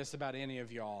about this about any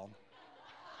of y'all.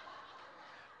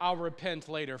 I'll repent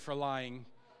later for lying.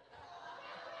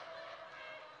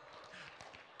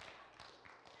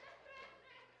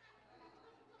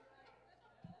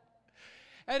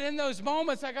 And in those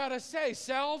moments, I got to say,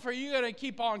 self, are you going to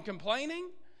keep on complaining?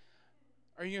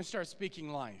 Or are you going to start speaking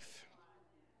life?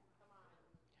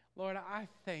 Lord, I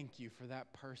thank you for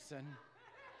that person.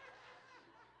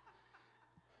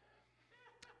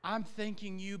 I'm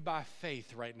thanking you by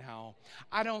faith right now.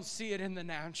 I don't see it in the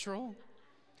natural.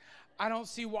 I don't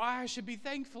see why I should be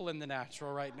thankful in the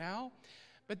natural right now.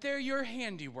 But they're your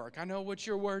handiwork. I know what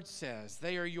your word says.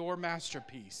 They are your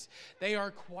masterpiece. They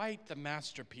are quite the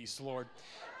masterpiece, Lord.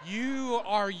 You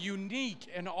are unique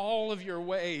in all of your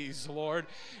ways, Lord.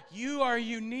 You are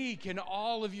unique in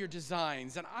all of your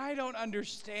designs. And I don't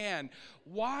understand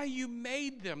why you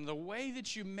made them the way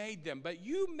that you made them. But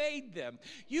you made them.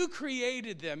 You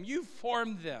created them. You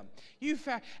formed them.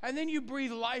 And then you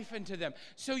breathe life into them.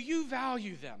 So you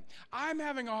value them. I'm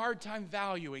having a hard time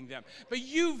valuing them. But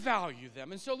you value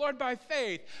them. And so, Lord, by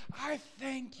faith, I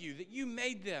thank you that you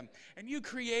made them. And you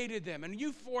created them. And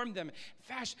you formed them.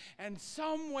 And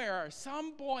somewhere,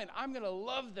 some point, I'm going to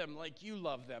love them like you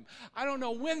love them. I don't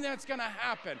know when that's going to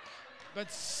happen, but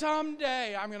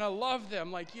someday I'm going to love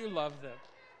them like you love them.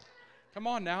 Come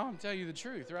on now, I'm telling you the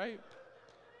truth, right?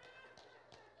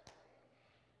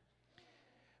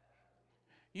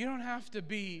 You don't have to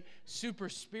be super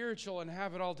spiritual and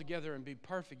have it all together and be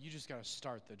perfect. You just got to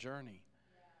start the journey.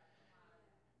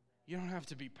 You don't have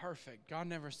to be perfect. God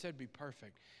never said be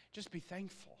perfect. Just be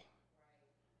thankful.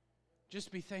 Just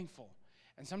be thankful.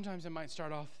 And sometimes it might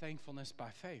start off thankfulness by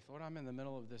faith. Lord, I'm in the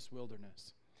middle of this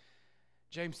wilderness.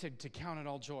 James said to count it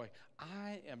all joy.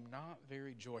 I am not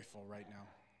very joyful right now.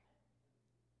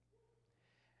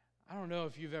 I don't know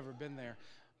if you've ever been there,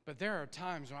 but there are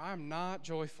times when I'm not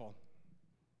joyful.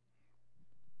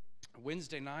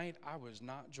 Wednesday night, I was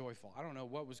not joyful. I don't know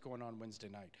what was going on Wednesday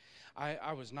night.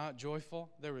 I was not joyful.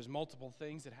 There was multiple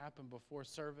things that happened before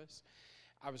service.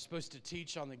 I was supposed to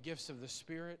teach on the gifts of the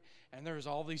Spirit, and there was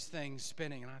all these things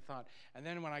spinning, and I thought, and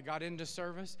then when I got into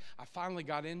service, I finally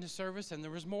got into service, and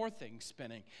there was more things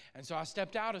spinning, and so I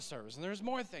stepped out of service, and there was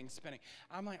more things spinning.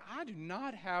 I'm like, I do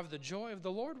not have the joy of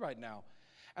the Lord right now,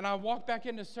 and I walked back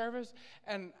into service,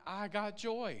 and I got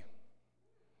joy.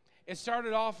 It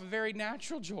started off a very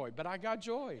natural joy, but I got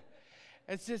joy.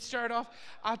 It started off,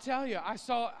 I'll tell you,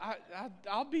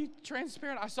 I'll be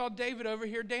transparent. I saw David over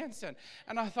here dancing.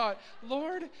 And I thought,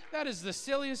 Lord, that is the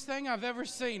silliest thing I've ever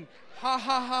seen. Ha,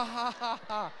 ha, ha, ha, ha,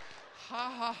 ha.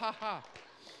 Ha, ha, ha, ha.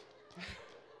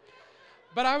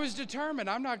 But I was determined.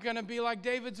 I'm not going to be like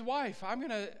David's wife. I'm going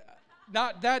to,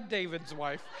 not that David's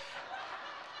wife.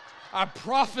 I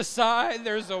prophesy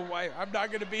there's a wife. I'm not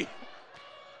going to be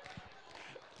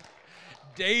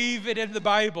David in the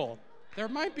Bible. There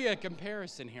might be a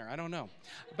comparison here. I don't know.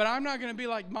 But I'm not going to be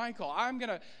like Michael. I'm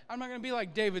not going to be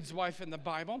like David's wife in the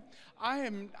Bible.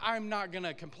 I'm not going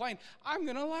to complain. I'm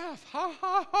going to laugh. Ha,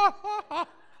 ha, ha, ha, ha.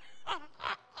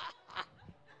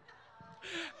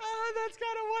 That's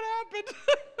kind of what happened.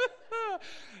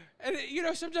 And,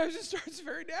 sometimes it starts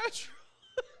very natural.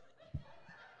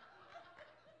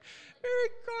 Very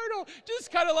carnal, just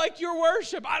kind of like your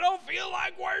worship. I don't feel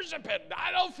like worshiping.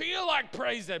 I don't feel like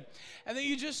praising. And then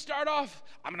you just start off,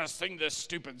 I'm going to sing this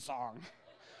stupid song.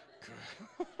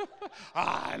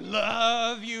 I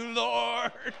love you,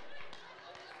 Lord.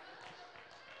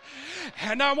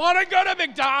 And I want to go to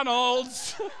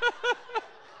McDonald's.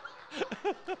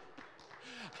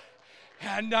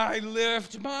 And I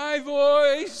lift my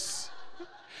voice.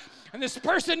 And this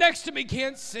person next to me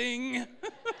can't sing.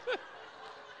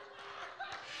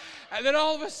 And then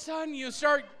all of a sudden you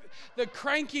start, the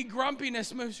cranky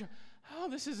grumpiness moves. Oh,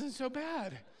 this isn't so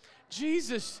bad.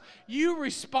 Jesus, you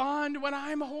respond when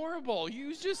I'm horrible.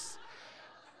 You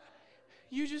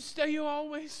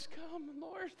always come,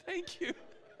 Lord. Thank you.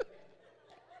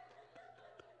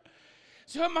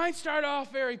 So it might start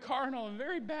off very carnal and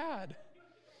very bad.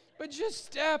 But just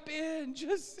step in.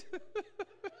 Just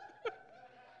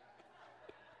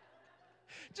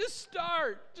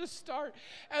start.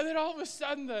 And then all of a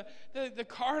sudden, the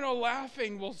carnal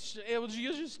laughing you'll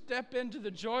just step into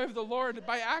the joy of the Lord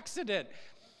by accident.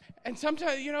 And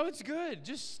sometimes, it's good.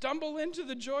 Just stumble into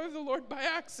the joy of the Lord by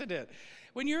accident.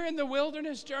 When you're in the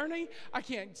wilderness journey, I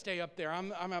can't stay up there.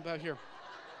 I'm about here.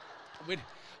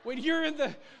 When you're in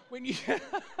the when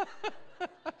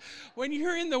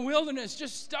you're in the wilderness,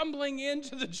 just stumbling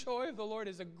into the joy of the Lord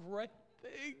is a great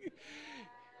thing.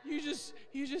 You just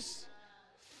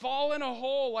fall in a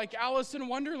hole like Alice in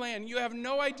Wonderland. You have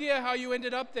no idea how you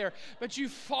ended up there, but you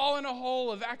fall in a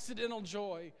hole of accidental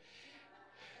joy.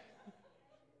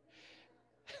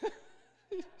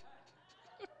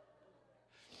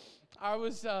 I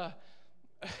was in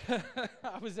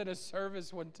a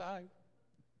service one time.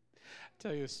 I'll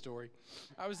tell you a story.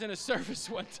 I was in a service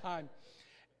one time,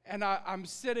 and I'm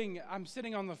sitting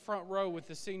on the front row with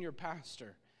the senior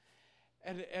pastor.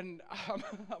 And I'm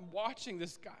watching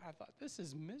this guy. I thought, this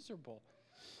is miserable.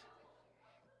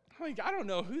 I don't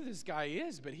know who this guy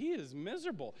is, but he is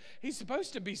miserable. He's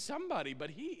supposed to be somebody, but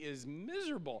he is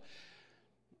miserable.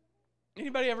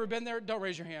 Anybody ever been there? Don't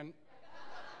raise your hand.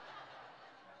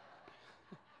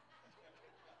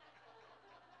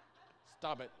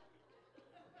 Stop it.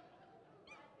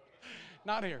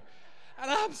 Not here.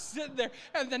 And I'm sitting there,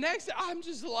 and the next, I'm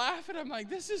just laughing. I'm like,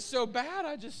 this is so bad.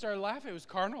 I just started laughing. It was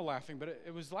carnal laughing, but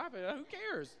it was laughing. Who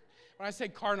cares? When I say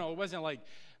carnal, it wasn't like,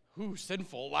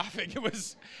 sinful laughing. It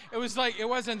was like, it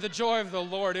wasn't the joy of the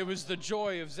Lord. It was the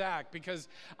joy of Zach, because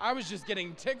I was just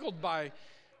getting tickled by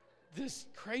this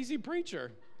crazy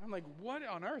preacher. I'm like, what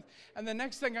on earth? And the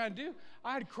next thing I do,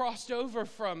 I had crossed over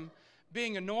from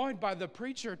being annoyed by the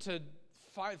preacher to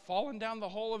falling down the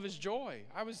hole of his joy.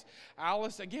 I was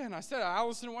Alice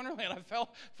in Wonderland. I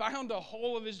found a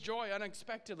hole of his joy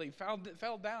unexpectedly,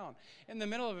 fell down. In the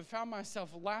middle of it, found myself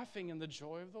laughing in the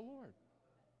joy of the Lord.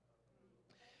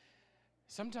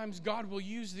 Sometimes God will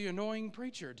use the annoying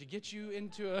preacher to get you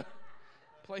into a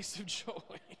place of joy.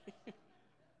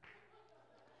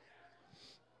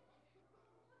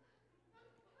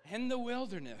 In the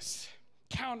wilderness,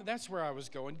 that's where I was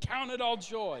going. Count it all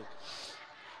joy.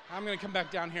 I'm going to come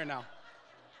back down here now.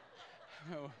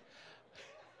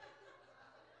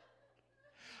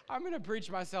 I'm going to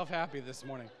preach myself happy this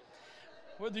morning.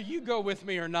 Whether you go with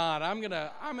me or not, I'm going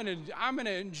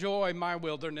to enjoy my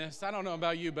wilderness. I don't know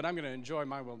about you, but I'm going to enjoy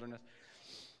my wilderness.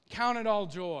 Count it all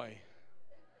joy.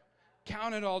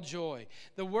 Count it all joy.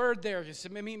 The word there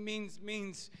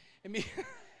means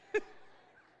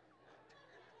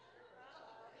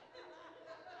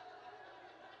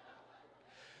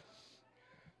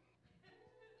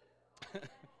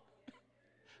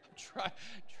try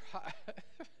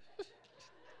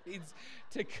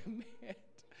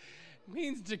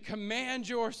means to command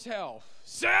yourself.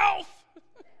 Self!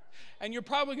 And you're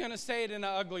probably going to say it in an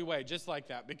ugly way, just like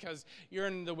that, because you're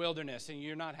in the wilderness and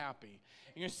you're not happy.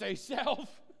 You're going to say, self,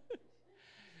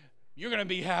 you're going to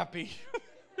be happy.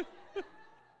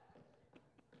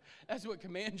 That's what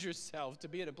commands yourself to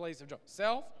be at a place of joy.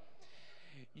 Self,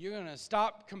 you're going to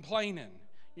stop complaining.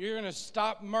 You're going to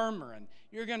stop murmuring.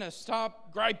 You're going to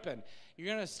stop griping. You're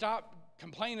going to stop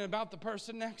complaining about the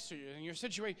person next to you and your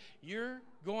situation. You're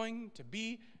going to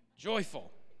be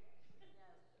joyful.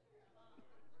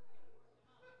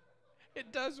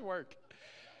 It does work.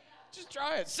 Just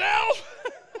try it. Self!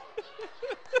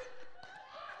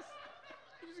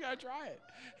 You just got to try it.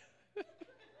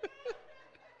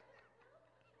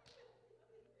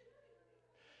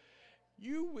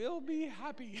 You will be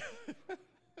happy.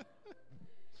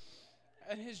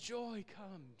 And his joy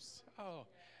comes. Oh,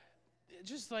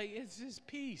 just like it's his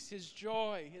peace, his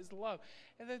joy, his love.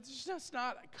 And it's just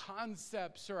not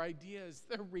concepts or ideas,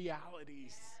 they're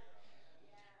realities.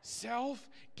 Self,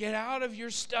 get out of your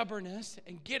stubbornness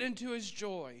and get into his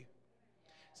joy.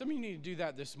 Some of you need to do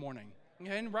that this morning.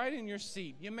 And right in your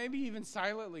seat. Maybe even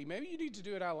silently. Maybe you need to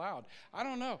do it out loud. I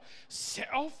don't know.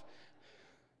 Self,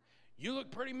 you look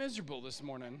pretty miserable this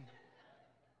morning.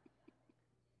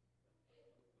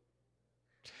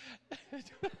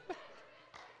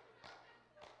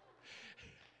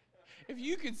 If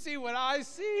you could see what I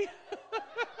see,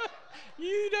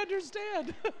 you'd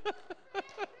understand.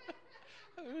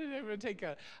 I'm going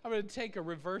to take a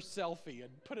reverse selfie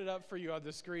and put it up for you on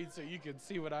the screen so you can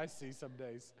see what I see some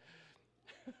days.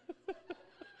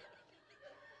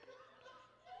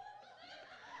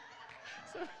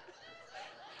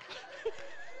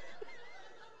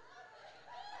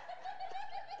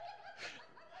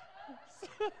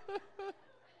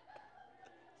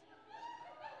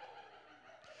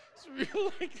 So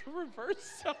you're like a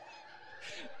reverse selfie.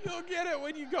 You'll get it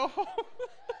when you go home.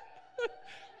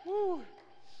 Woo.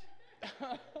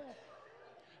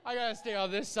 I gotta stay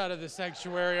on this side of the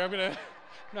sanctuary. I'm not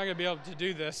gonna be able to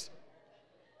do this.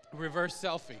 Reverse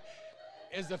selfie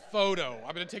is a photo.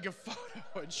 I'm gonna take a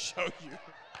photo and show you.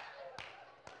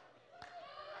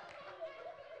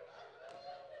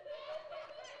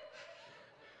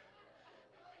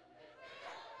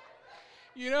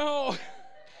 You know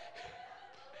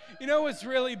what's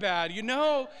really bad? You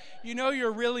know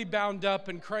you're really bound up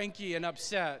and cranky and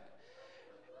upset.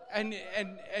 And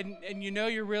you know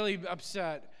you're really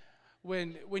upset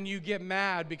when you get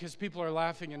mad because people are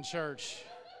laughing in church.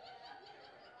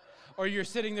 Or you're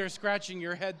sitting there scratching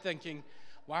your head thinking,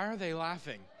 why are they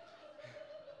laughing?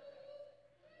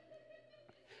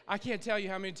 I can't tell you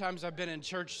how many times I've been in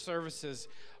church services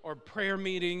or prayer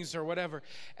meetings or whatever,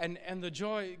 and the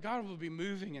joy, God will be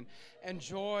moving, and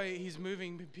joy, he's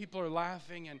moving, people are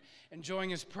laughing and enjoying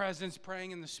his presence,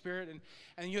 praying in the Spirit,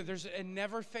 and it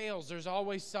never fails, there's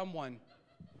always someone.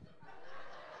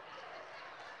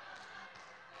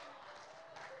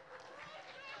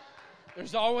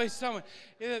 There's always someone.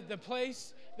 The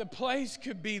place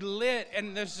could be lit,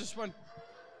 and there's just one.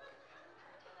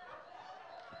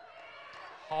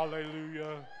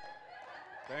 Hallelujah.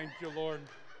 Thank you, Lord.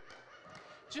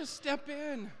 Just step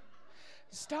in.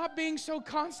 Stop being so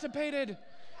constipated.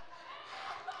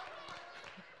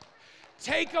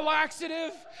 take a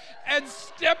laxative and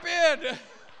step in.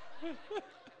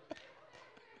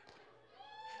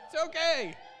 It's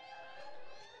okay.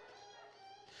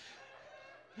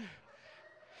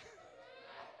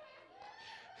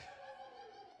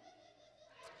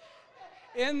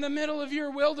 In the middle of your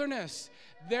wilderness,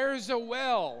 there's a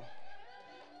well.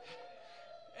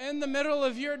 In the middle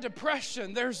of your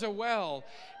depression, there's a well.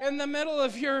 In the middle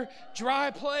of your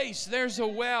dry place, there's a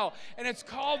well. And it's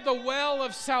called the well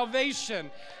of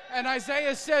salvation. And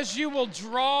Isaiah says you will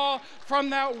draw from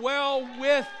that well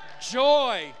with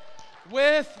joy.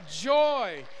 With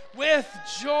joy. With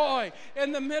joy.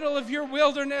 In the middle of your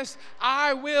wilderness,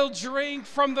 I will drink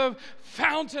from the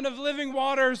fountain of living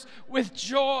waters with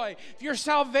joy. If your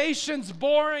salvation's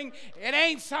boring, it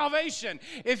ain't salvation.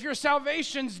 If your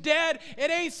salvation's dead,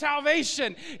 it ain't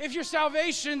salvation. If your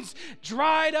salvation's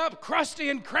dried up, crusty,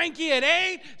 and cranky, it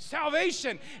ain't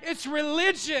salvation. It's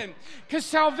religion, because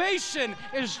salvation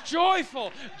is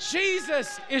joyful.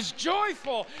 Jesus is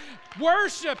joyful.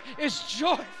 Worship is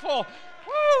joyful.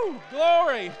 Woo!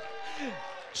 Glory.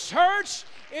 Church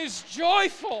is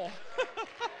joyful.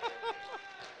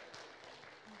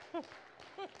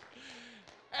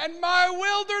 And my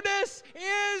wilderness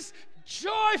is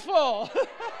joyful.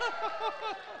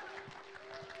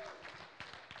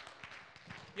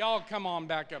 Y'all come on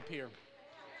back up here.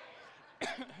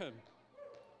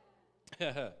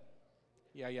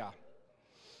 Yeah.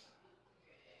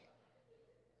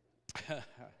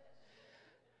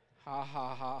 Ha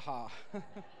ha ha ha.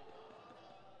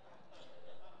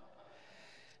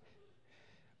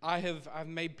 I've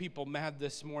made people mad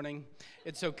this morning.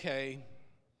 It's okay.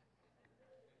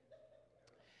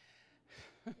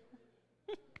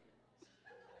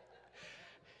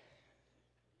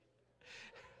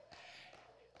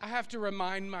 I have to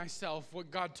remind myself what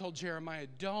God told Jeremiah.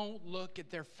 Don't look at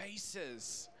their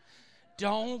faces.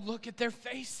 Don't look at their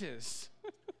faces.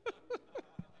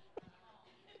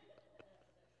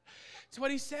 That's what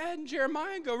he said in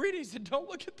Jeremiah. Go read it. He said, don't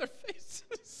look at their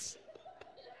faces.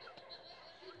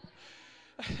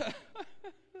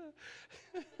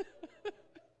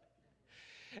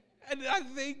 And I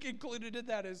think included in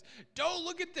that is, don't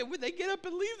look at them when they get up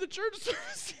and leave the church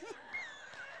service either.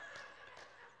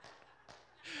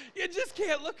 You just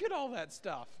can't look at all that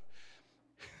stuff.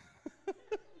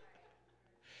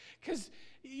 Because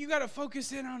you got to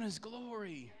focus in on his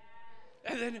glory.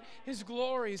 And then his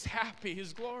glory is happy.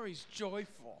 His glory is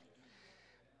joyful.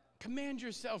 Command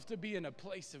yourself to be in a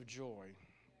place of joy.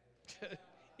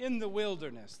 In the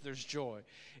wilderness, there's joy.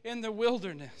 In the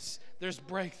wilderness, there's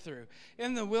breakthrough.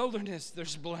 In the wilderness,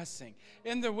 there's blessing.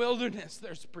 In the wilderness,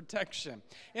 there's protection.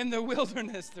 In the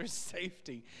wilderness, there's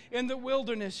safety. In the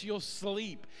wilderness, you'll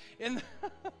sleep.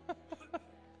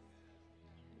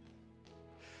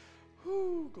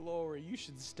 Whew, glory. You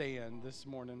should stand this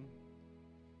morning.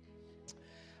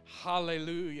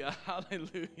 Hallelujah,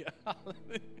 hallelujah,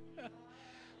 hallelujah.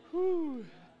 Whew.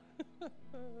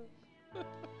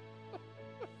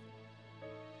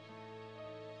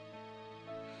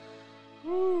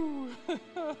 Whew.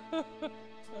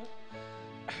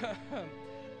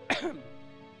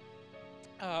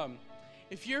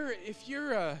 If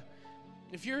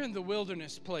you're in the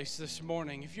wilderness place this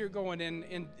morning, if you're going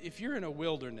if you're in a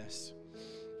wilderness,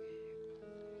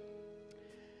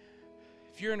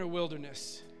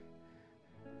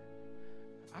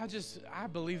 I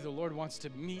believe the Lord wants to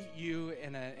meet you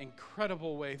in an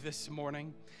incredible way this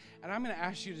morning. And I'm going to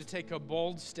ask you to take a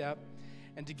bold step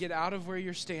and to get out of where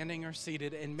you're standing or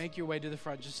seated and make your way to the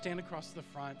front. Just stand across the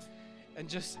front and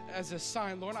just as a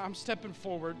sign, Lord, I'm stepping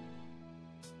forward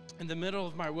in the middle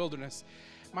of my wilderness.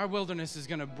 My wilderness is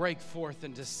going to break forth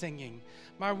into singing.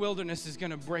 My wilderness is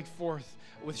going to break forth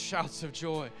with shouts of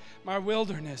joy. My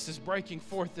wilderness is breaking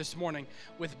forth this morning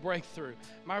with breakthrough.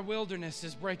 My wilderness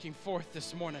is breaking forth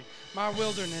this morning. My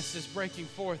wilderness is breaking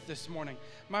forth this morning.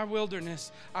 My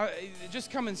wilderness,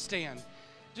 just come and stand.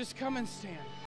 Just come and stand.